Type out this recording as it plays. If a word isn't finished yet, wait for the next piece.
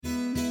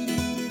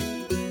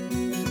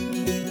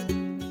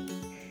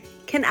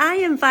can I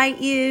invite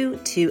you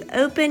to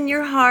open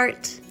your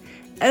heart,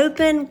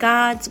 open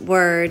God's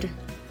Word,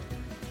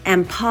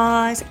 and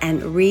pause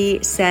and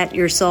reset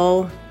your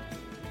soul?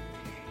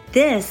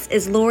 This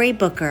is Lori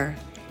Booker,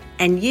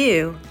 and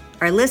you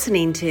are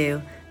listening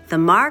to the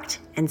Marked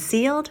and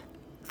Sealed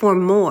for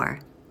More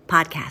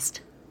podcast.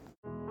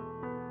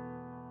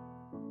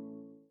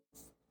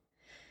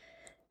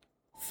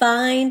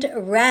 Find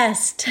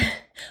rest,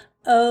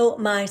 oh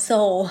my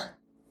soul.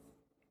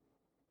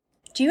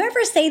 Do you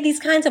ever say these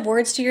kinds of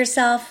words to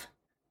yourself?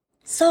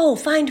 Soul,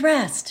 find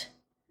rest.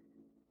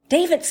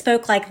 David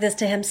spoke like this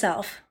to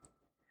himself.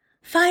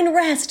 Find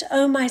rest,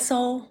 oh my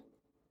soul.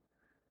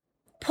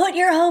 Put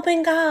your hope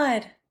in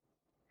God.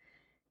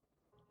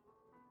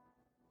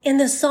 In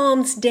the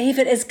Psalms,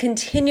 David is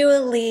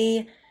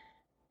continually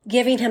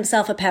giving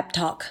himself a pep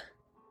talk.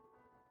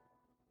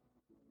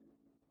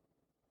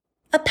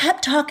 A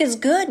pep talk is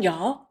good,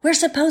 y'all. We're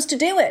supposed to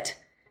do it.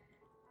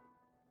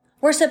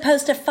 We're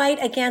supposed to fight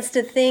against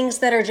the things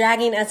that are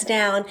dragging us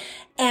down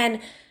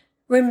and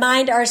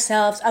remind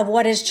ourselves of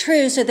what is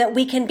true so that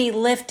we can be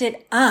lifted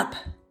up.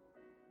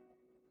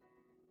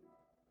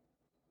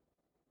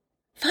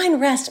 Find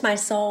rest, my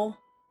soul.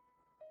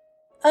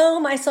 Oh,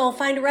 my soul,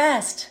 find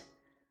rest.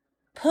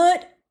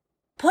 Put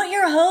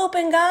your hope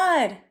in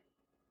God.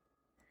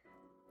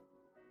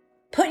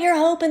 Put your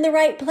hope in the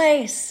right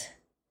place.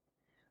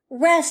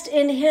 Rest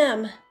in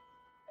Him.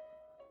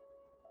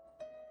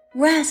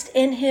 Rest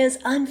in His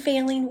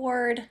unfailing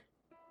word.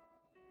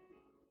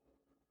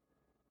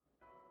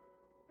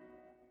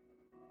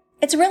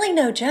 It's really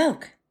no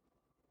joke.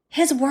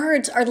 His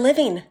words are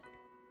living.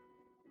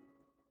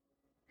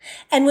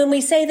 And when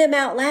we say them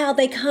out loud,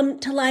 they come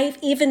to life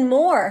even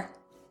more.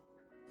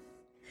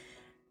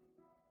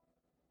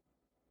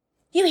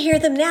 You hear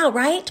them now,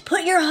 right?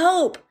 Put your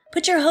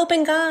hope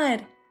in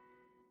God.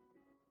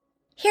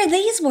 Hear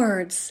these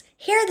words.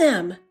 Hear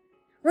them.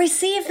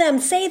 Receive them.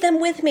 Say them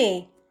with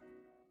me.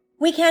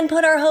 We can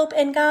put our hope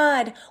in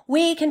God.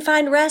 We can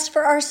find rest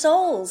for our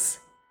souls.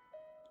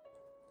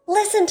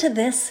 Listen to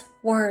this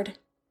word.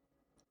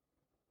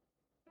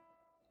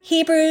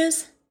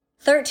 Hebrews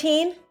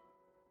 13.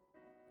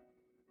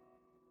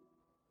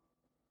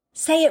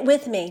 Say it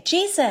with me.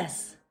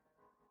 Jesus,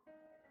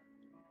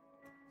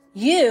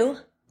 you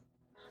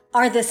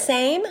are the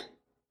same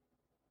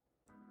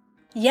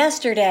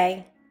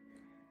yesterday,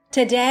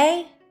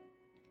 today,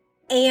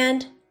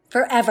 and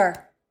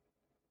forever.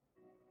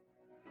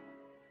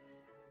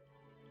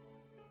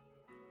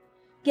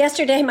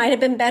 Yesterday might have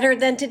been better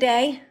than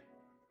today.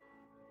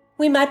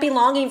 We might be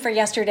longing for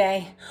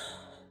yesterday.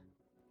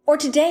 Or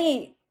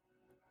today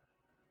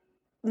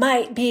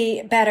might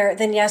be better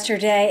than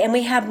yesterday, and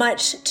we have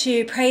much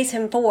to praise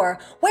Him for.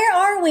 Where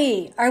are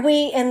we? Are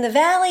we in the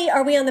valley?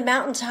 Are we on the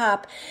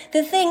mountaintop?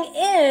 The thing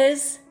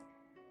is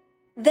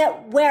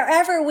that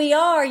wherever we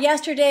are,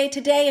 yesterday,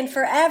 today, and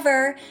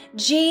forever,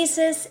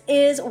 Jesus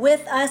is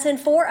with us and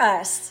for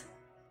us.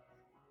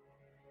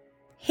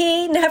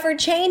 He never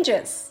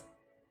changes.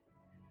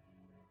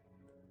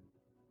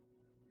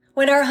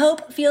 When our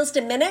hope feels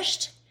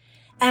diminished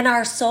and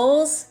our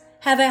souls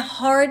have a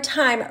hard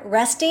time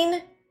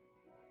resting,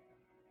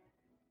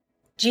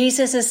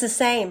 Jesus is the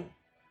same.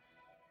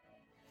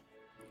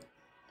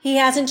 He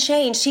hasn't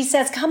changed. He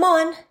says, come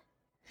on,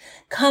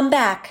 come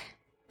back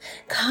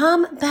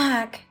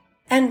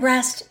and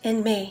rest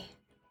in me.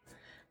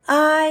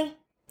 I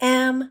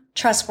am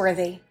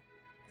trustworthy.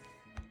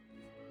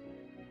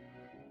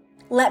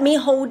 Let me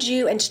hold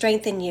you and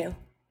strengthen you.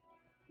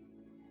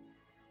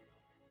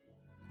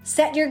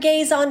 Set your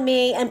gaze on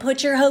me and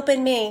put your hope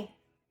in me.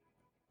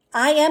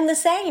 I am the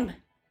same.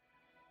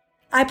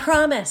 I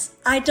promise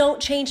I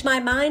don't change my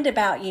mind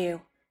about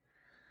you.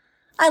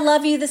 I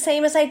love you the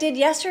same as I did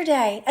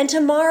yesterday, and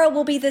tomorrow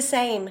will be the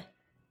same.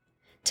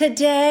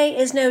 Today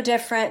is no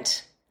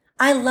different.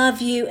 I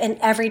love you in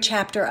every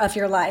chapter of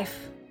your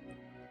life.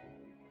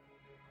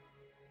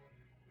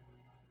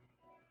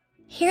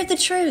 Hear the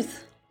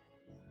truth.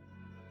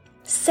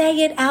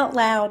 Say it out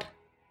loud.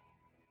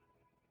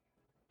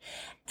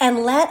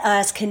 And let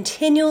us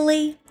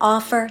continually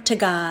offer to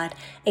God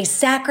a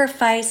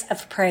sacrifice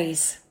of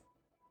praise.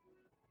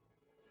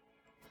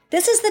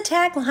 This is the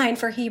tagline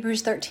for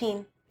Hebrews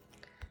 13.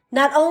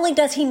 Not only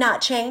does He not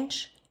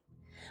change,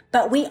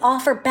 but we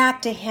offer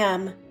back to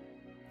Him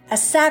a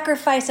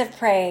sacrifice of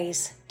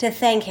praise to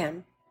thank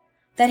Him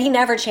that He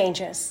never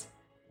changes.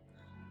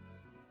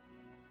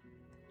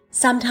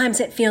 Sometimes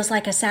it feels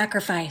like a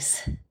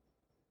sacrifice,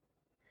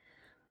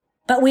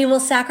 but we will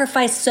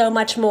sacrifice so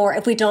much more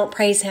if we don't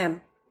praise Him.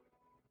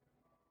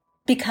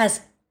 Because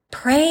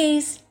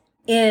praise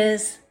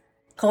is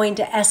going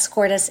to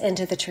escort us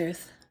into the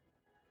truth.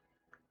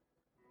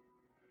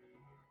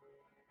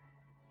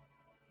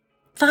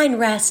 Find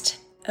rest,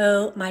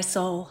 oh my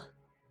soul.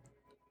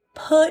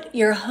 Put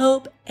your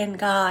hope in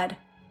God.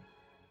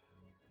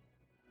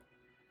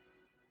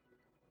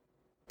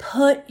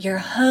 Put your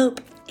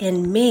hope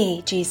in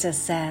me, Jesus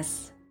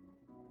says.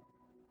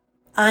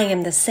 I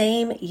am the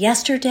same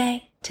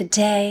yesterday,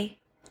 today,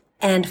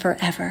 and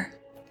forever.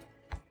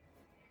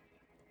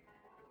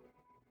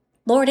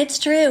 Lord, it's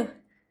true.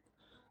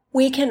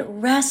 We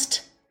can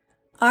rest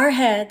our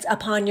heads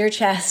upon your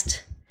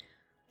chest.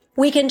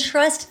 We can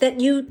trust that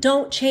you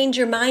don't change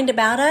your mind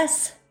about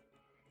us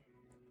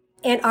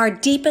in our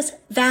deepest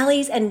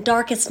valleys and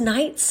darkest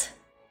nights,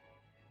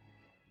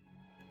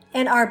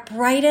 in our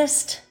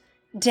brightest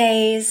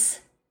days,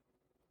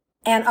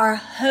 and our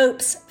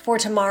hopes for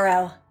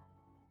tomorrow.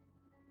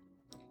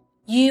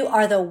 You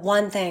are the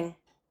one thing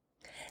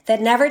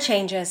that never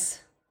changes.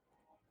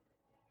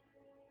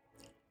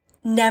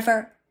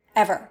 Never,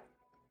 ever.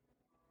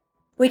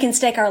 We can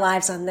stake our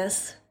lives on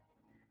this,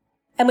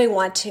 and we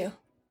want to.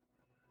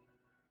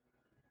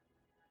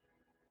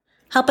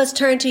 Help us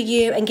turn to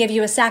you and give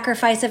you a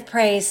sacrifice of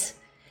praise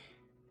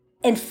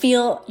and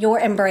feel your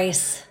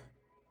embrace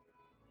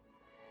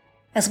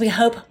as we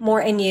hope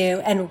more in you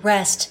and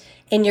rest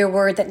in your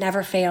word that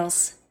never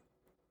fails.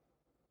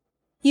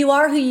 You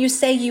are who you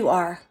say you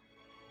are,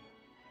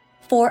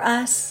 for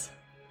us,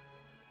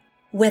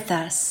 with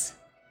us,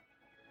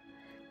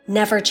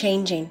 never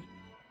changing,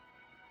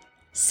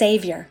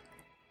 Savior,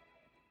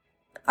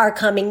 our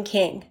coming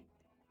King,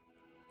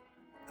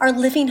 our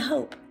living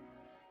hope.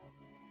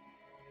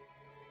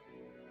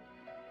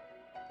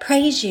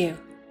 Praise you,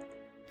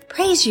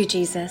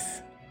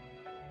 Jesus.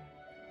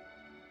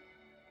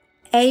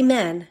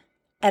 Amen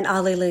and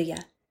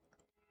alleluia.